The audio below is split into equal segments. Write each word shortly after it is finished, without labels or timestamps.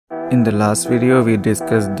In the last video, we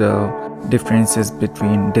discussed the differences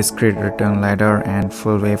between discrete return LiDAR and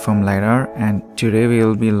full waveform LiDAR, and today we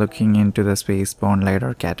will be looking into the Spaceborne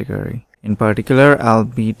LiDAR category. In particular, I'll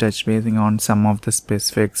be touch basing on some of the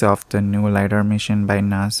specifics of the new LiDAR mission by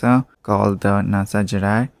NASA called the NASA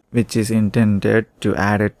GEDI, which is intended to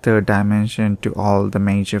add a third dimension to all the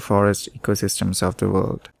major forest ecosystems of the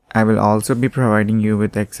world. I will also be providing you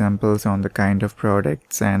with examples on the kind of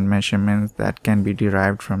products and measurements that can be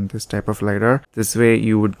derived from this type of LiDAR. This way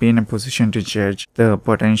you would be in a position to judge the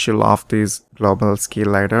potential of this global scale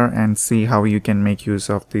LiDAR and see how you can make use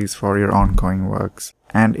of these for your ongoing works.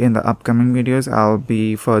 And in the upcoming videos, I'll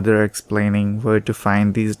be further explaining where to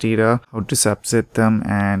find these data, how to subset them,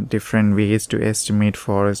 and different ways to estimate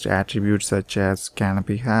forest attributes such as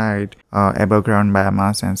canopy height, above ground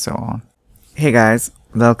biomass, and so on. Hey guys,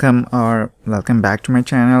 welcome back to my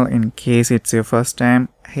channel. In case it's your first time,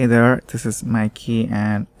 hey there, this is Mikey,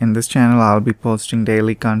 and in this channel I'll be posting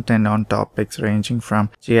daily content on topics ranging from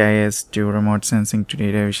GIS to remote sensing to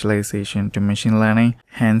data visualization to machine learning.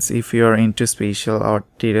 Hence, if you're into spatial or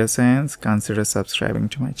data science, consider subscribing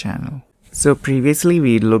to my channel. So previously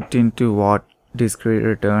we looked into what discrete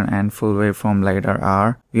return and full waveform LiDAR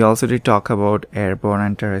are. We also did talk about airborne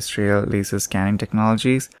and terrestrial laser scanning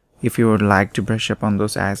technologies. If you would like to brush up on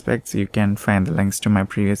those aspects, you can find the links to my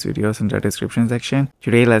previous videos in the description section.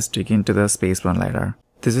 Today, let's dig into the Spaceborne LiDAR.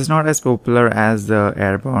 This is not as popular as the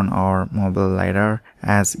airborne or mobile LiDAR,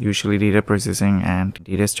 as usually data processing and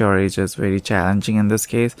data storage is very challenging in this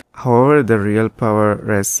case. However, the real power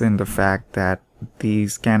rests in the fact that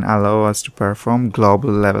these can allow us to perform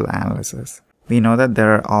global level analysis. We know that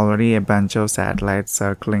there are already a bunch of satellites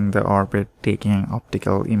circling the orbit taking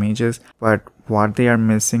optical images, but what they are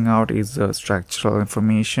missing out is the structural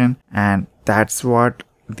information, and that's what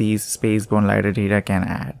these Spaceborne LiDAR data can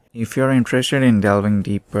add. If you're interested in delving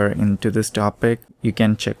deeper into this topic, you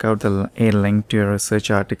can check out a link to a research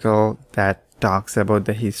article that talks about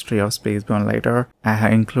the history of Spaceborne LiDAR. I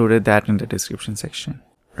have included that in the description section.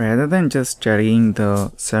 Rather than just studying the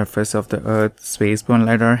surface of the Earth, Spaceborne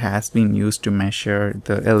LiDAR has been used to measure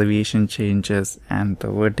the elevation changes and the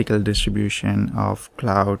vertical distribution of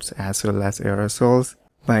clouds as well as aerosols.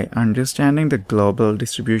 By understanding the global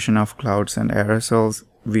distribution of clouds and aerosols,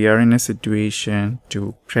 we are in a situation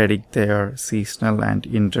to predict their seasonal and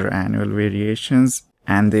interannual variations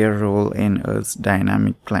and their role in Earth's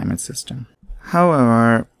dynamic climate system.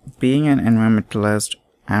 However, being an environmentalist,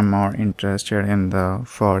 I'm more interested in the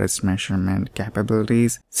forest measurement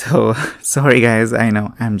capabilities. So sorry guys, I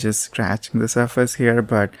know I'm just scratching the surface here,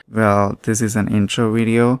 but well, this is an intro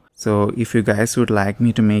video. So if you guys would like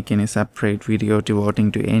me to make any separate video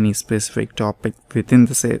devoting to any specific topic within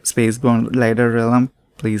the Spaceborne LiDAR realm,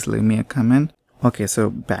 please leave me a comment. Okay, so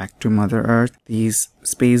back to Mother Earth. These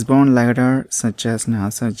Spaceborne LiDAR such as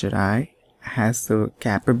NASA GEDI has the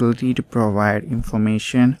capability to provide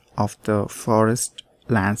information of the forest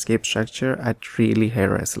landscape structure at really high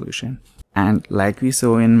resolution. And like we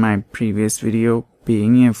saw in my previous video,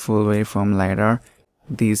 being a full waveform LiDAR,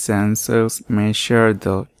 these sensors measure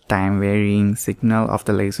the time varying signal of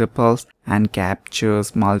the laser pulse and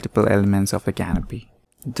captures multiple elements of the canopy.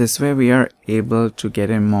 This way we are able to get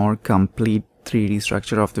a more complete 3D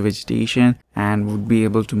structure of the vegetation and would be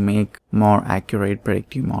able to make more accurate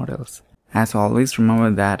predictive models. As always,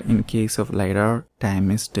 remember that in case of LiDAR,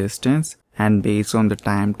 time is distance, and based on the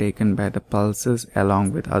time taken by the pulses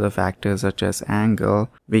along with other factors such as angle,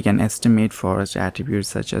 we can estimate forest attributes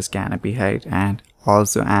such as canopy height and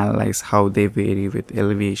also analyze how they vary with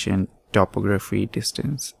elevation, topography,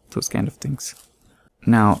 distance, those kind of things.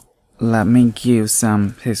 Now, let me give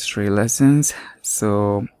some history lessons.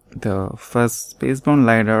 So, the first Spaceborne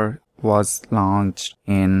LiDAR was launched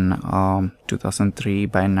in 2003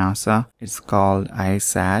 by NASA. It's called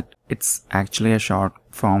ICESat. It's actually a short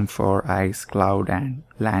form for Ice, Cloud and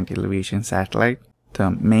Land Elevation Satellite. The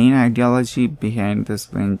main ideology behind this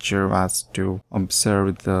venture was to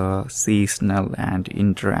observe the seasonal and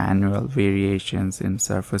interannual variations in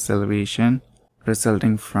surface elevation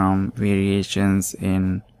resulting from variations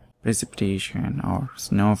in precipitation or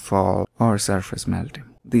snowfall or surface melting.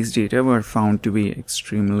 These data were found to be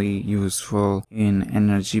extremely useful in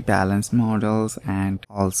energy balance models and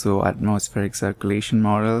also atmospheric circulation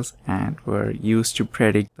models, and were used to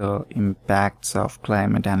predict the impacts of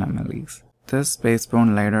climate anomalies. This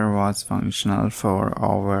Spaceborne LiDAR was functional for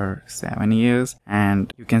over 7 years,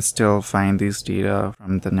 and you can still find these data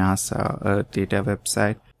from the NASA Earth Data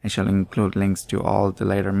website. I shall include links to all the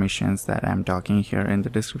LiDAR missions that I'm talking here in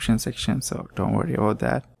the description section, so don't worry about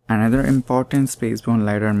that. Another important Spaceborne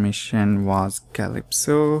LiDAR mission was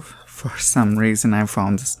Calypso. For some reason I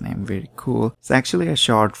found this name very cool. It's actually a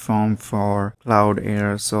short form for Cloud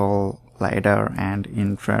Aerosol LiDAR and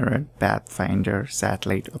Infrared Pathfinder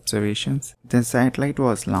satellite observations. The satellite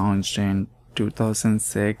was launched in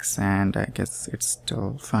 2006 and I guess it's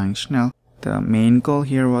still functional. The main goal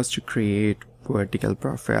here was to create vertical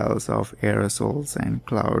profiles of aerosols and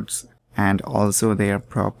clouds and also their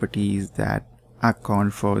properties that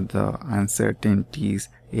account for the uncertainties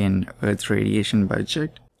in Earth's radiation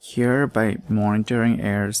budget. Here, by monitoring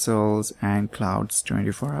aerosols and clouds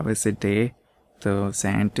 24 hours a day, the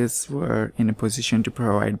scientists were in a position to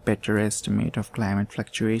provide better estimate of climate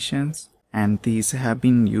fluctuations, and these have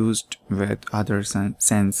been used with other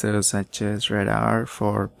sensors such as radar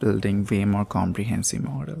for building way more comprehensive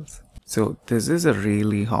models. So this is a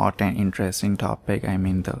really hot and interesting topic. I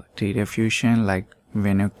mean, the data fusion, like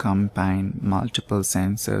when you combine multiple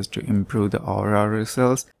sensors to improve the overall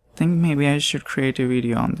results. I think maybe I should create a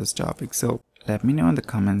video on this topic. So let me know in the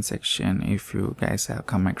comment section if you guys have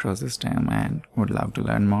come across this term and would love to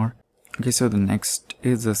learn more. Okay, so the next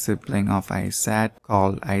is a sibling of ISAT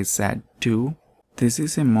called ISAT-2. This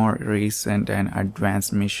is a more recent and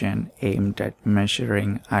advanced mission aimed at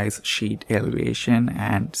measuring ice sheet elevation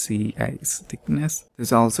and sea ice thickness.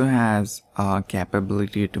 This also has a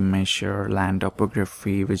capability to measure land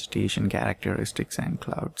topography, vegetation characteristics, and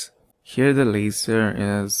clouds. Here the laser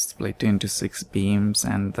is split into 6 beams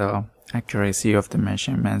and the accuracy of the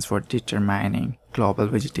measurements for determining global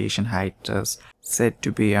vegetation height is said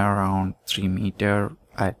to be around 3 meters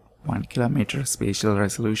at 1 kilometer spatial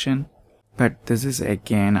resolution. But this is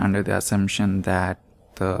again under the assumption that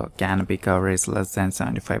the canopy cover is less than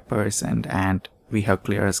 75% and we have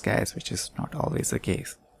clear skies, which is not always the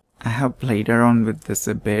case. I have played around with this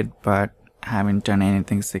a bit but haven't done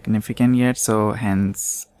anything significant yet, so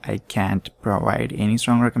hence I can't provide any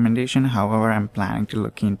strong recommendation. However, I'm planning to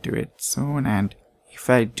look into it soon, and if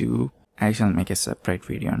I do, I shall make a separate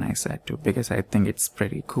video on ISAT-2 because I think it's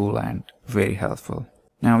pretty cool and very helpful.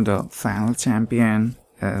 Now the final champion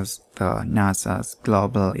is the NASA's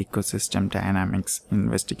Global Ecosystem Dynamics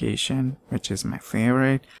Investigation, which is my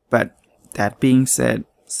favorite. But that being said,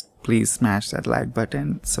 please smash that like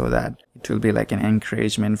button so that it will be like an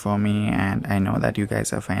encouragement for me and I know that you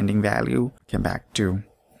guys are finding value. Get back to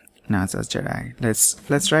NASA's GEDI.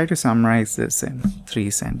 Let's try to summarize this in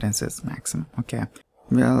 3 sentences maximum. Okay.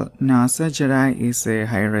 Well, NASA GEDI is a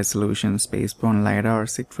high-resolution spaceborne LiDAR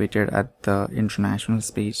situated at the International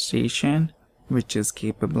Space Station, which is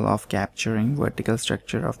capable of capturing vertical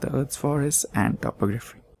structure of the Earth's forests and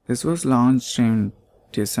topography. This was launched in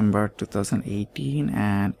December 2018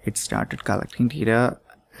 and it started collecting data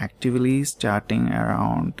actively starting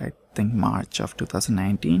around I think March of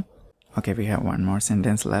 2019. Okay, we have one more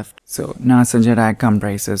sentence left. So NASA GEDI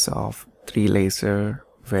comprises of 3 lasers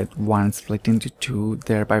with one split into 2,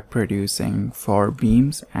 thereby producing 4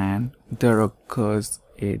 beams, and there occurs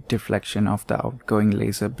a deflection of the outgoing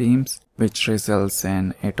laser beams, which results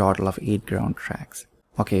in a total of 8 ground tracks.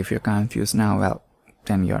 Okay, if you're confused now, well,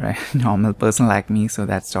 then you're a normal person like me, so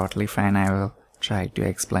that's totally fine. I will try to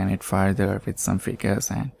explain it further with some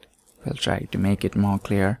figures and we'll try to make it more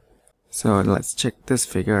clear. So let's check this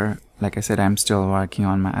figure. Like I said, I'm still working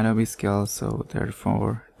on my Adobe skills, so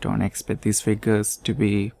therefore don't expect these figures to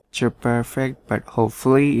be picture perfect, but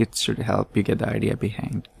hopefully it should help you get the idea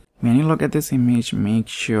behind. When you look at this image, make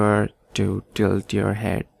sure to tilt your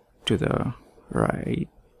head to the right.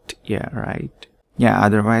 Yeah,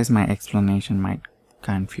 otherwise my explanation might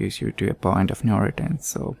confuse you to a point of no return.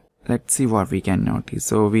 So let's see what we can notice.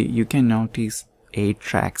 So you can notice 8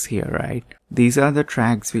 tracks here, right? These are the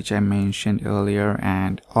tracks which I mentioned earlier,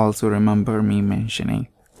 and also remember me mentioning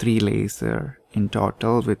 3 lasers in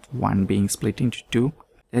total with one being split into 2.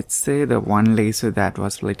 Let's say the one laser that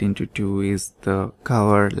was split into 2 is the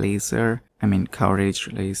coverage laser,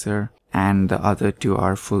 and the other 2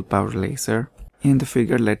 are full power laser. In the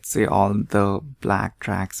figure, let's say all the black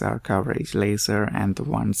tracks are coverage laser and the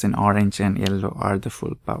ones in orange and yellow are the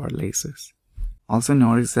full power lasers. Also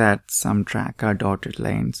notice that some tracks are dotted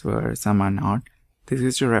lines where some are not. This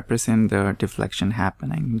is to represent the deflection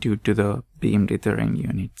happening due to the beam dithering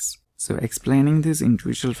units. So explaining these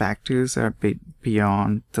individual factors are a bit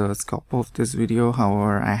beyond the scope of this video.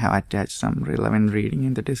 However, I have attached some relevant reading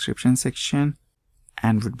in the description section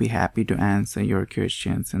and would be happy to answer your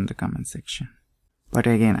questions in the comment section. But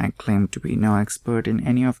again, I claim to be no expert in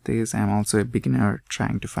any of this. I'm also a beginner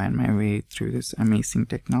trying to find my way through this amazing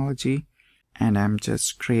technology, and I'm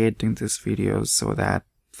just creating this video so that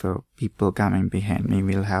the people coming behind me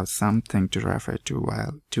will have something to refer to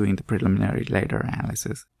while doing the preliminary LiDAR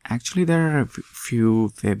analysis. Actually, there are a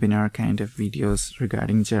few webinar kind of videos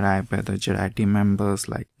regarding GEDI by the GEDI team members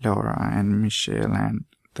like Laura and Michelle and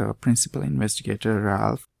the principal investigator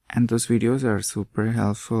Ralph. And those videos are super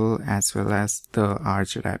helpful, as well as the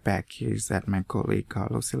GEDI package that my colleague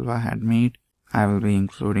Carlos Silva had made. I will be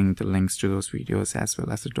including the links to those videos as well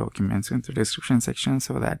as the documents in the description section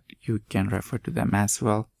so that you can refer to them as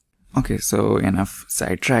well. Okay, so enough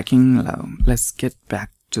sidetracking. Let's get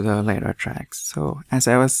back to the LiDAR tracks. So as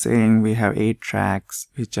I was saying, we have 8 tracks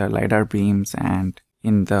which are LiDAR beams, and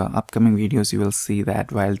in the upcoming videos you will see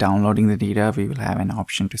that while downloading the data we will have an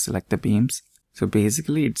option to select the beams. So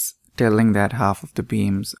basically it's telling that half of the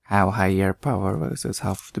beams have higher power versus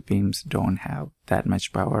half of the beams don't have that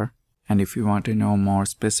much power. And if you want to know more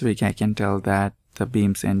specific, I can tell that the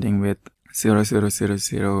beams ending with 0000,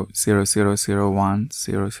 0001,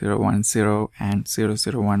 0010 and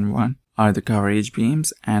 0011 are the coverage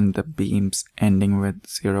beams, and the beams ending with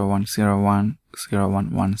 0101,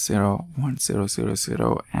 0110,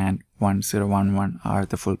 1000 and 1011 are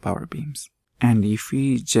the full power beams. And if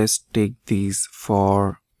we just take these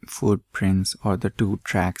 4 footprints or the 2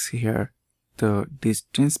 tracks here, the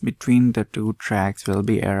distance between the 2 tracks will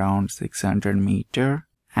be around 600 meters,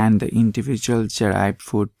 and the individual GEDI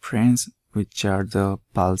footprints, which are the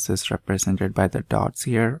pulses represented by the dots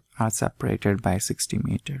here, are separated by 60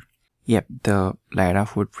 meters. Yep, the LiDAR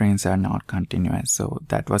footprints are not continuous, so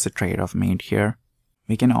that was a trade-off made here.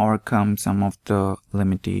 We can overcome some of the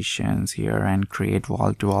limitations here and create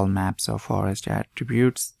wall-to-wall maps of forest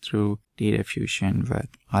attributes through data fusion with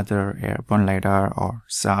other airborne LiDAR or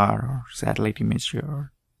SAR or satellite imagery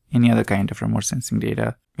or any other kind of remote sensing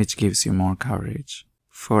data which gives you more coverage.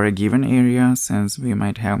 For a given area, since we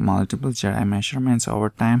might have multiple GEDI measurements over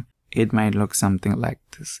time, it might look something like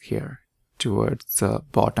this here towards the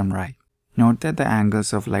bottom right. Note that the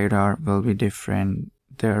angles of LiDAR will be different,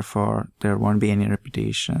 therefore there won't be any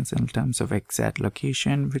repetitions in terms of exact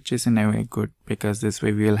location, which is in a way good because this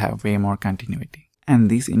way we will have way more continuity. And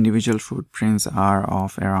these individual footprints are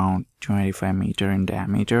of around 25 meters in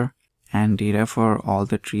diameter, and data for all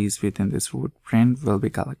the trees within this footprint will be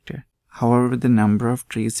collected. However, the number of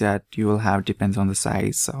trees that you will have depends on the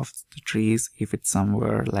size of the trees. If it's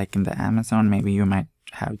somewhere like in the Amazon, maybe you might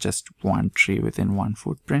have just 1 tree within 1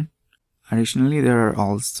 footprint. Additionally, there are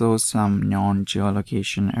also some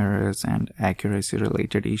non-geolocation errors and accuracy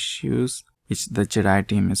related issues which the GEDI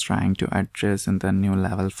team is trying to address in the new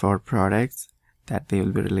level 4 products that they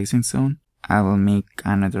will be releasing soon. I will make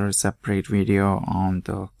another separate video on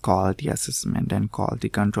the quality assessment and quality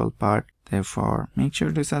control part. Therefore, make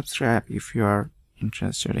sure to subscribe if you are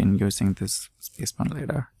interested in using this Spaceborne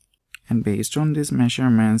LiDAR. And based on these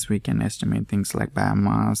measurements, we can estimate things like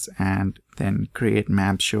biomass and then create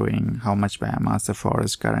maps showing how much biomass the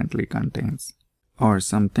forest currently contains. Or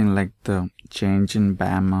something like the change in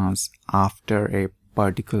biomass after a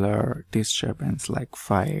particular disturbance like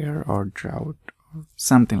fire or drought or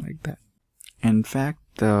something like that. In fact,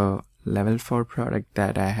 the level 4 product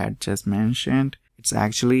that I had just mentioned, it's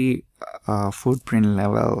actually a footprint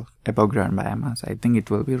level above ground biomass. I think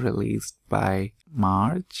it will be released by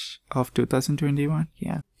March of 2021.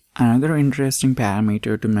 Yeah. Another interesting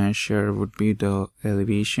parameter to measure would be the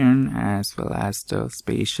elevation as well as the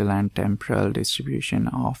spatial and temporal distribution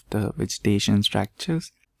of the vegetation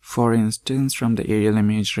structures. For instance, from the aerial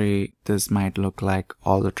imagery, this might look like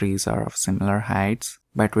all the trees are of similar heights,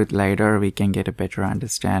 but with LiDAR we can get a better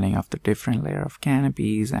understanding of the different layer of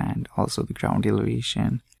canopies and also the ground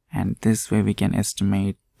elevation, and this way we can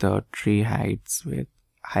estimate the tree heights with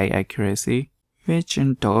high accuracy, which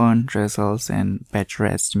in turn results in better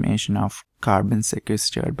estimation of carbon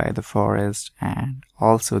sequestered by the forest and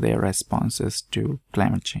also their responses to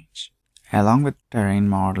climate change. Along with terrain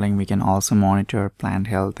modeling, we can also monitor plant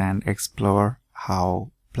health and explore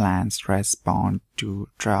how plants respond to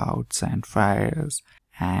droughts and fires,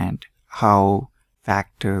 and how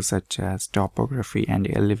factors such as topography and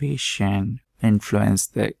elevation influence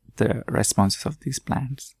the responses of these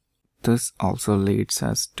plants. This also leads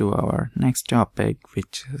us to our next topic,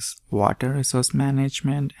 which is water resource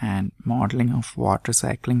management and modeling of water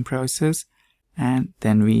cycling process. And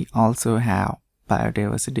then we also have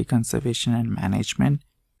biodiversity conservation and management.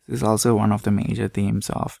 This is also one of the major themes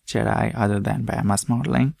of GEDI other than biomass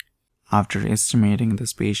modeling. After estimating the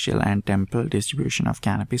spatial and temporal distribution of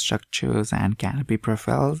canopy structures and canopy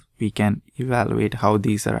profiles, we can evaluate how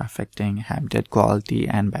these are affecting habitat quality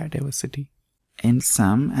and biodiversity. In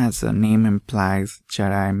sum, as the name implies,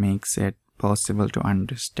 GEDI makes it possible to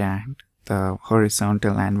understand the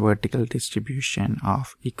horizontal and vertical distribution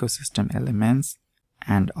of ecosystem elements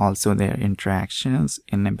and also their interactions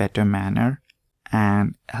in a better manner,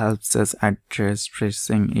 and helps us address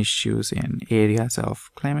pressing issues in areas of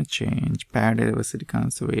climate change, biodiversity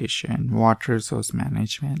conservation, water resource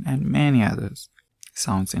management, and many others.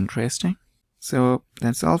 Sounds interesting? So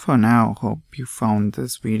that's all for now. Hope you found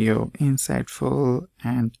this video insightful,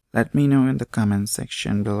 and let me know in the comment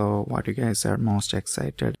section below what you guys are most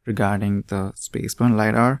excited regarding the Spaceborne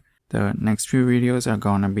LiDAR. The next few videos are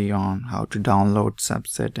gonna be on how to download,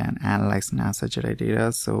 subset, and analyze NASA GEDI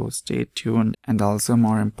data, so stay tuned. And also,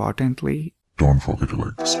 more importantly, don't forget to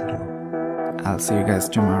like this video. I'll see you guys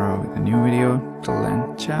tomorrow with a new video. Till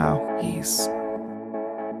then, ciao, peace.